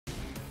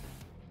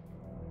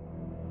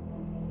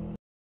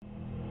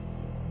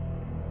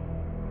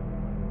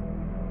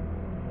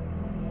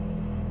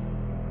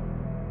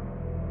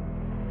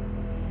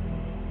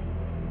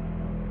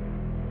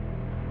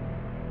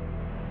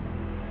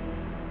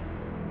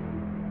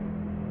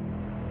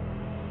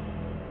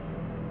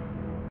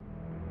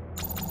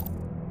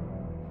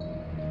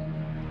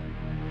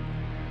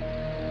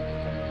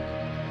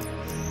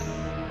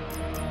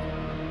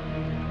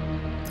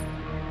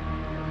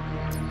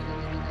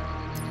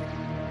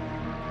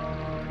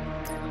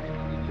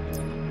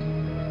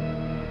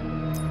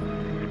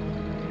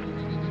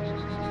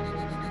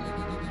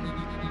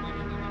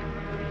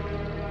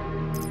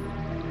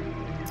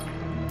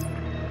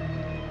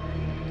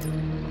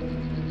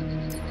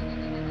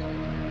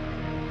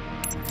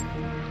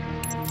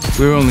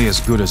We're only as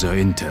good as our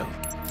intel.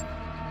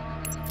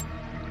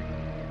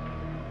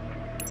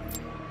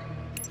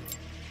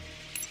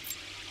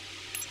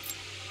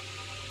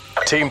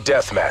 Team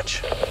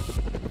Deathmatch.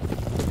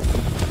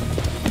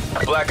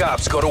 Black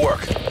Ops, go to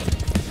work.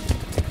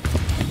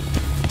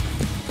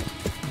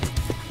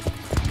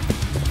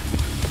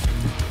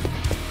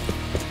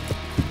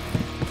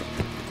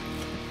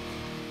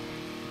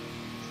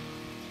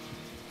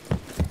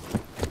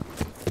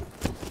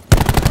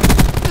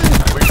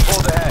 We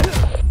pulled ahead.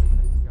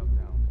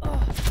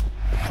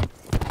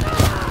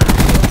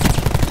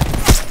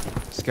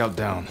 Scout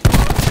down.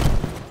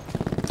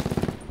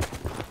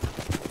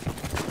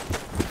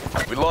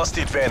 We lost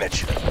the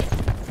advantage.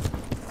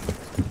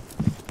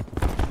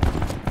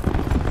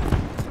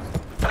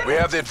 We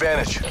have the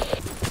advantage.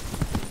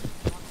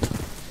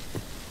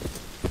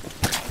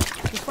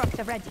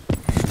 Disruptor ready.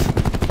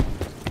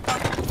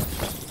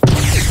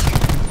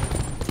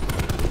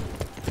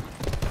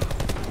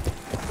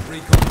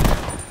 Recon.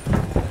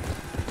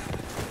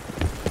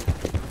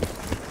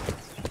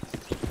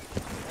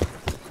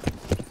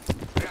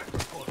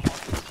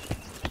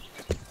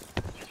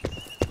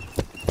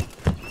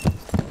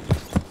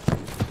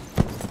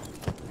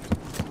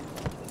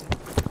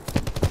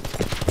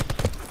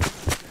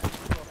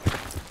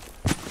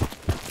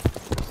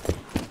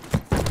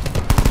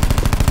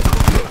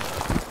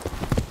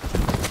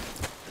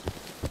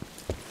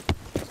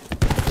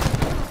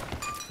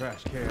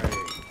 Crash KIA.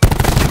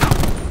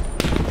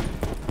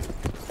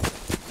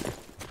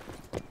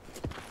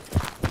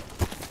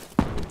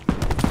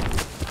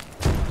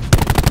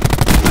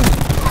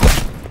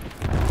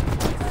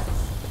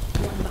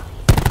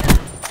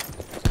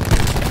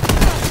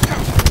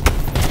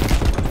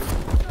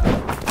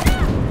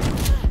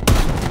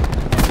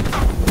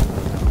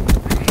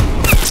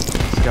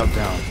 Scout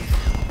down.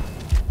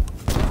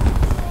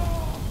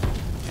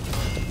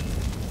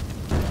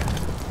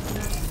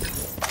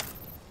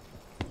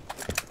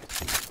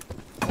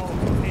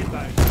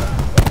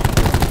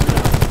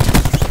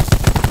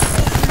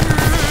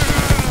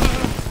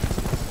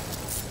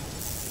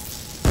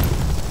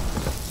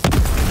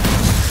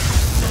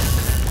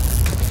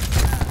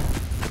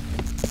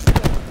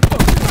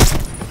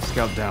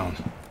 Scout down.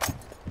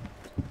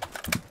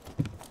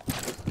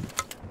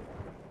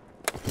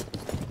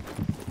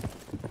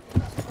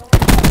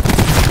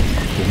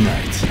 Good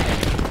night.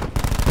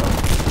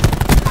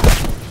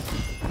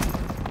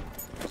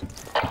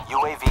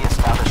 UAV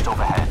established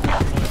overhead.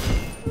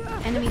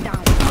 Enemy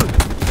down.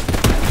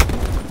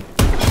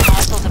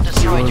 Hostiles have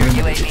destroyed your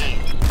UAV.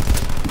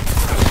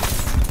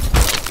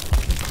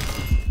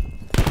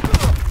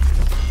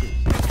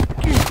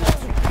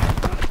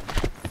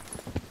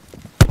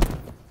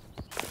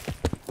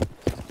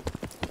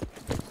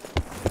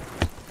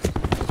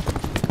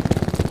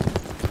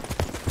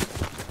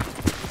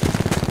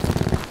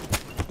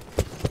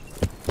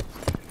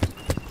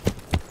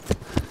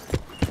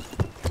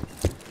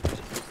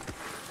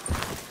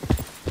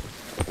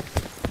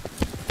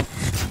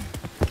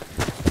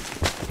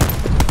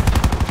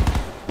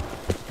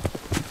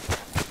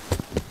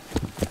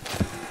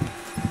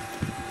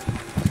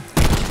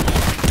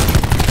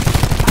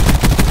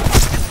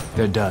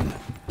 They're done.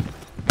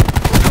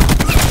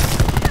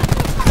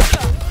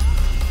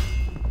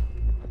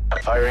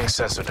 Firing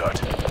sensor dart.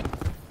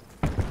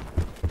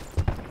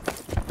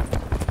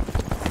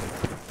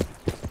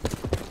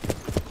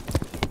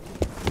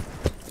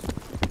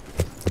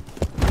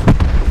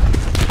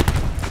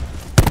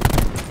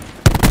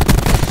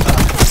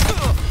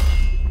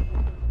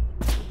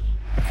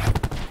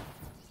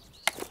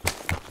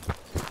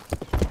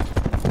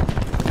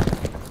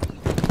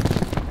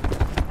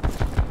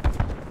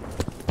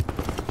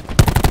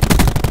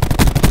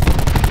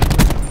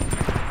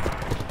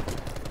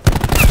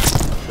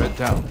 Threat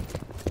down.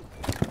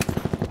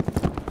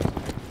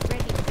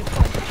 Ready to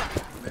deploy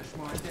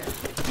disruptor.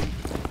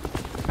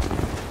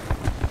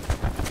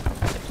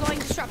 Deploying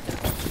disruptor.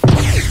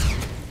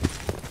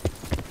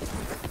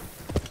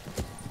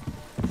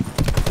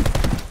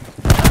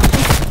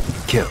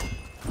 Kill.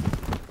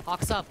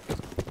 Hawks up.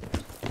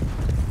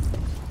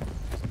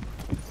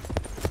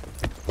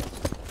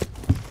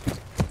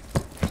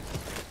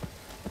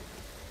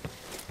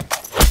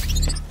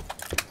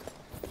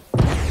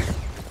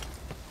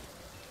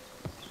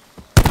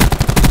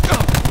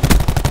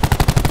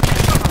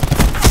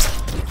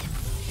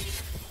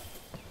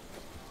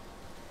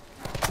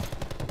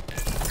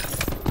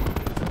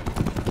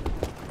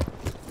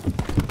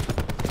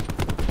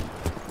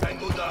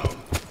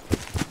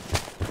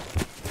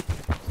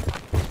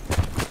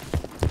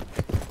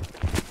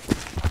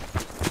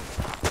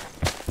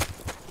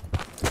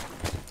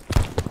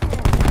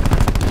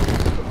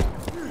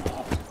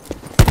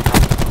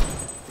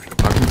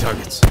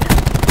 Targets.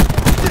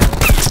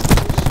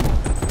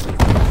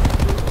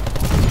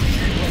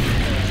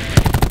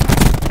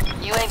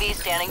 UAV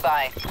standing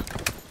by.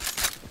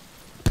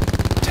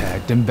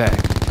 Tagged and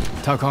bagged.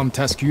 TACOM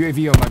task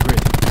UAV on my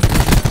grid.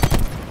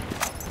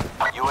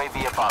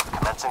 UAV above,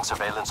 commencing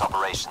surveillance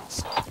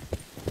operations.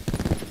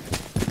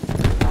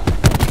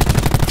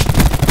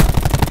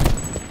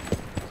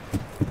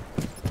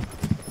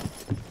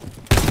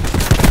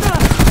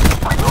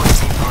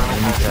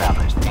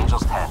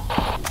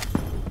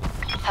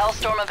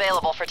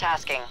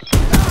 tasking.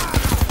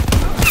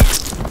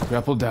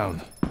 Grapple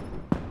down.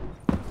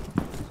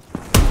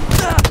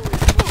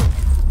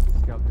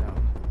 Scout down.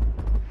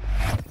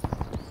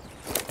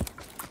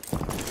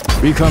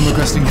 Recon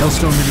requesting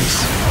Hellstorm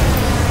release.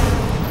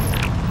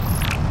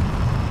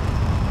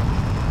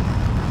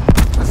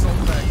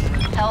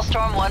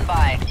 Hellstorm 1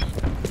 by.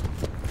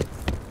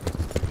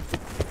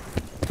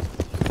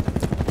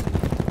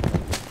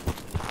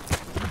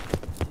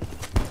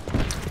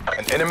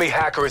 An enemy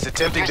hacker is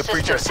attempting Your to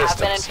breach our systems have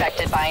been systems.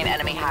 infected by an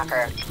enemy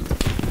hacker.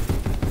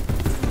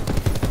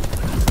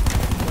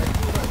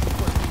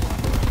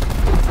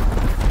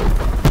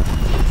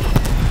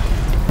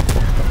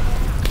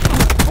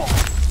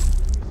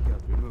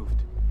 Scout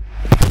removed.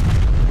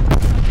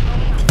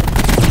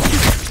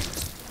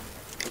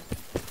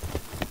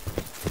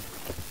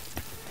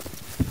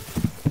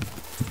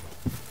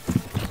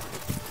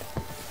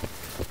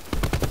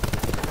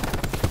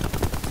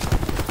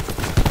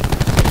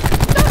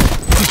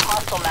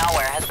 Hostile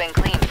malware has been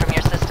cleaned from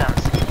your systems.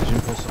 Vision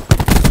pulsar.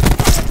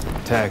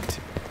 Tagged.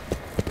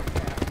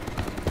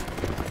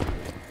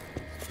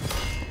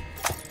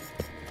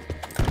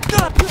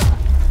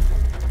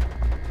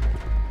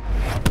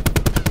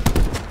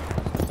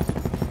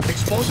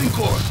 Exposing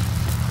core.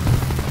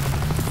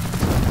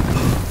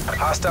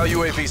 Hostile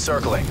UAV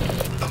circling.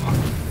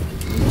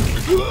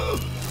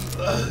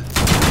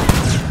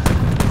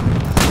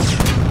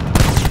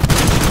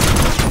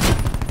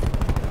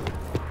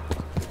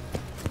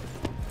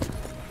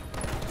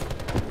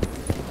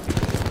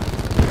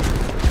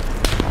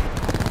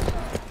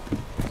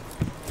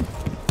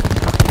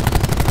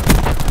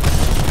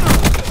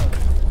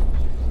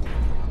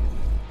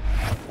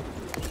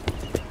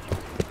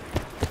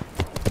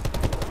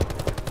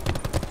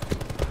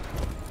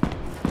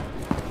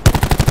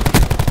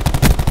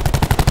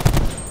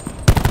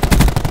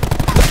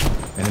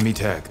 Enemy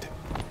tagged.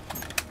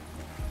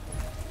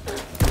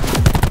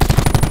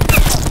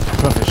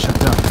 Prophet shut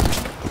down.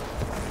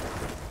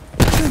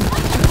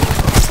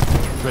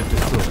 Threat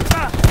destroyed.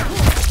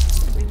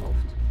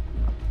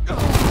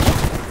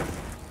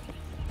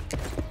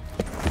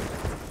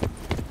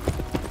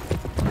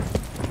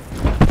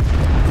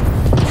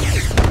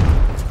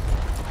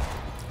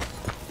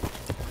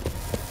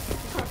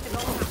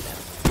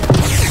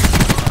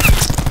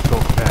 Go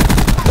back.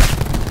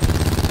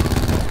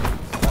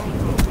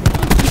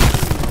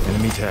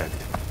 Enemy tagged.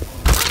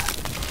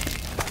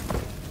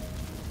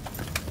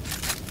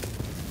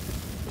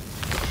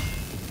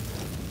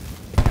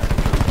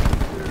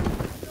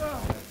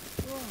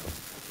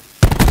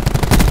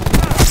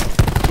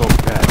 Go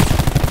back.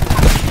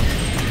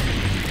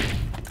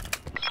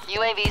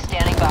 UAV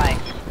standing by.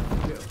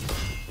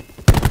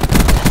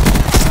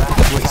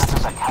 Wasted.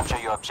 To capture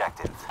your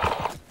objective.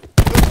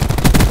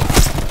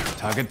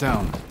 Target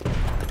down.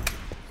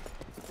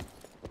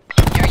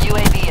 Your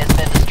UAV has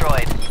been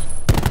destroyed.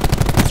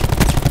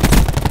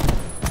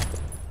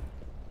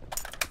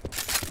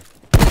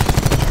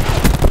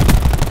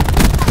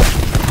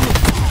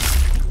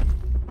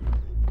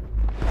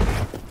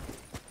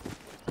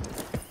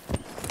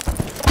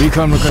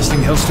 Recon requesting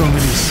Hellstorm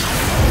release.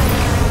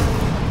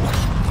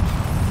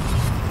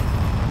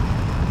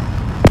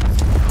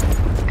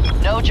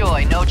 No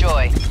joy, no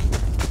joy.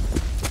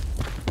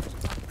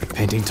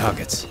 Painting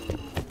targets.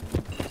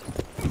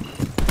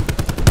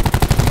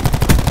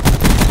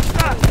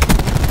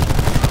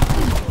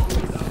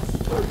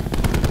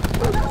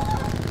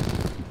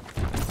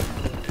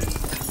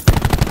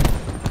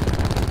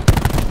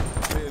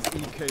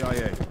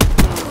 EKIA.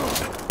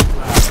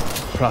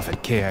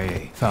 Prophet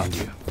KIA found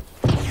you.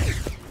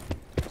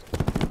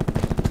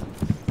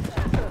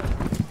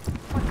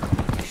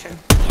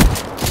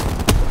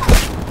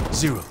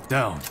 Zero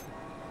down.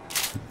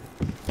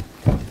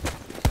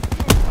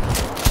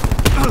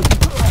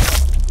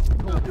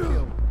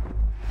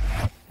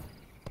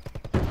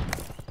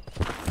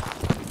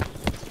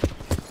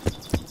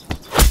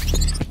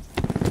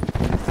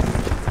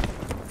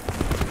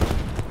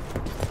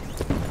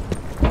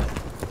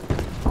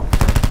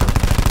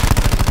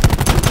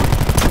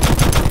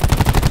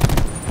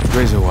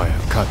 Razor wire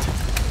cut.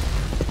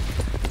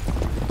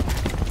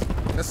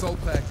 Assault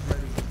pack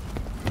ready.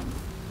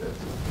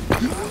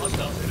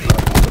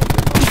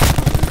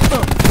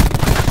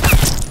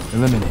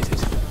 Eliminated.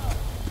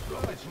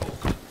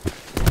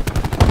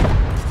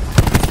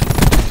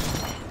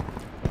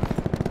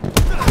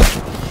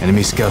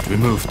 Enemy scout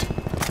removed.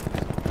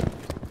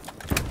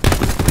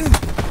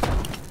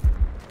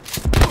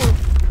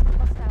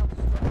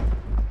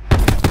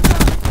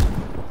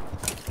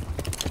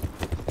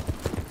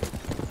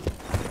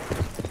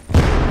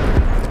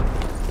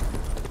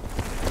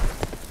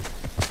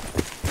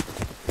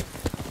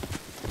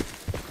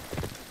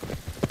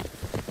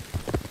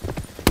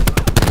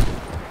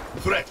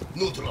 Threat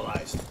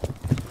neutralized.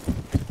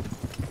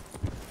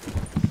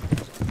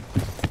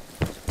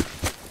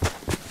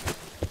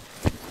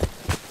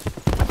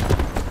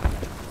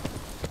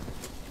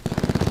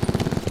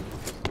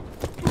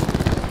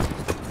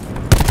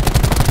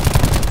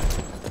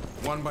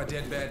 One by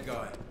dead bad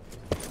guy.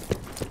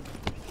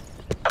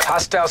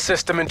 Hostile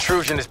system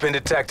intrusion has been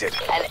detected.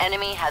 An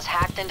enemy has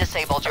hacked and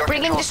disabled your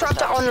Bringing control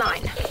disruptor systems.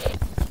 online.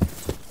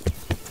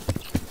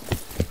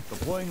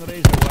 Deploying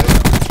razor wire.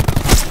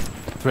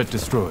 Threat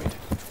destroyed.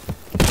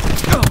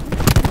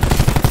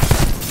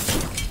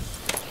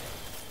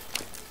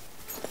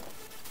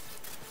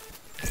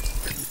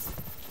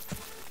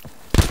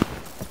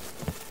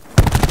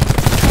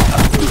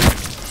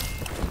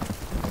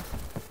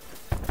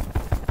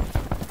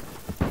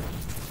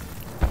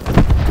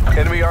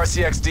 Enemy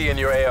RCXD in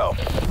your AO.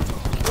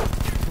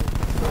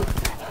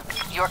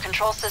 Your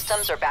control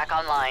systems are back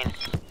online.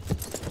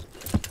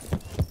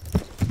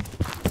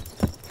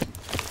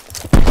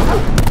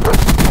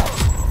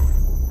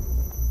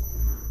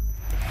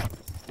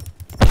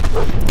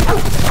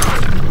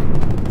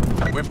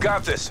 We've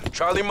got this.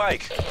 Charlie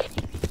Mike.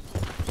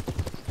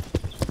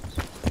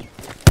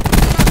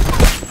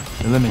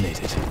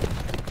 Eliminated.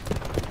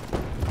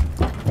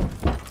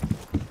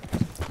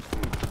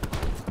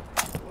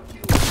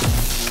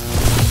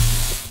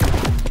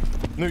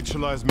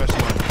 Neutralize mesh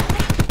line.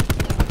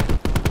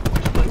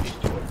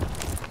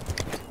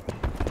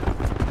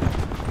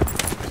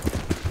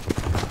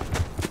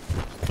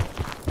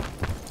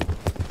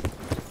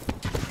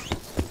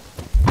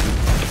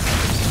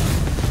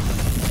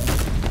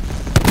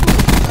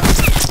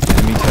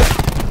 Enemy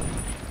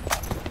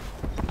test.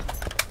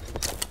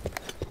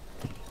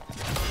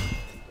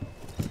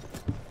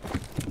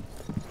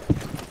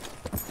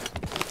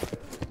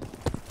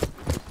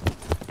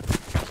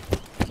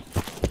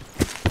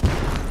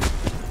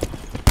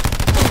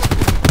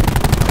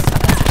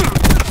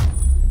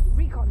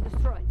 Recon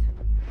destroyed.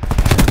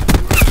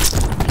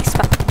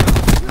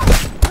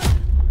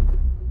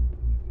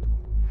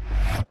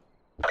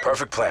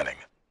 Perfect planning.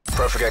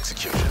 Perfect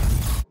execution.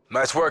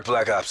 Nice work,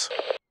 Black Ops.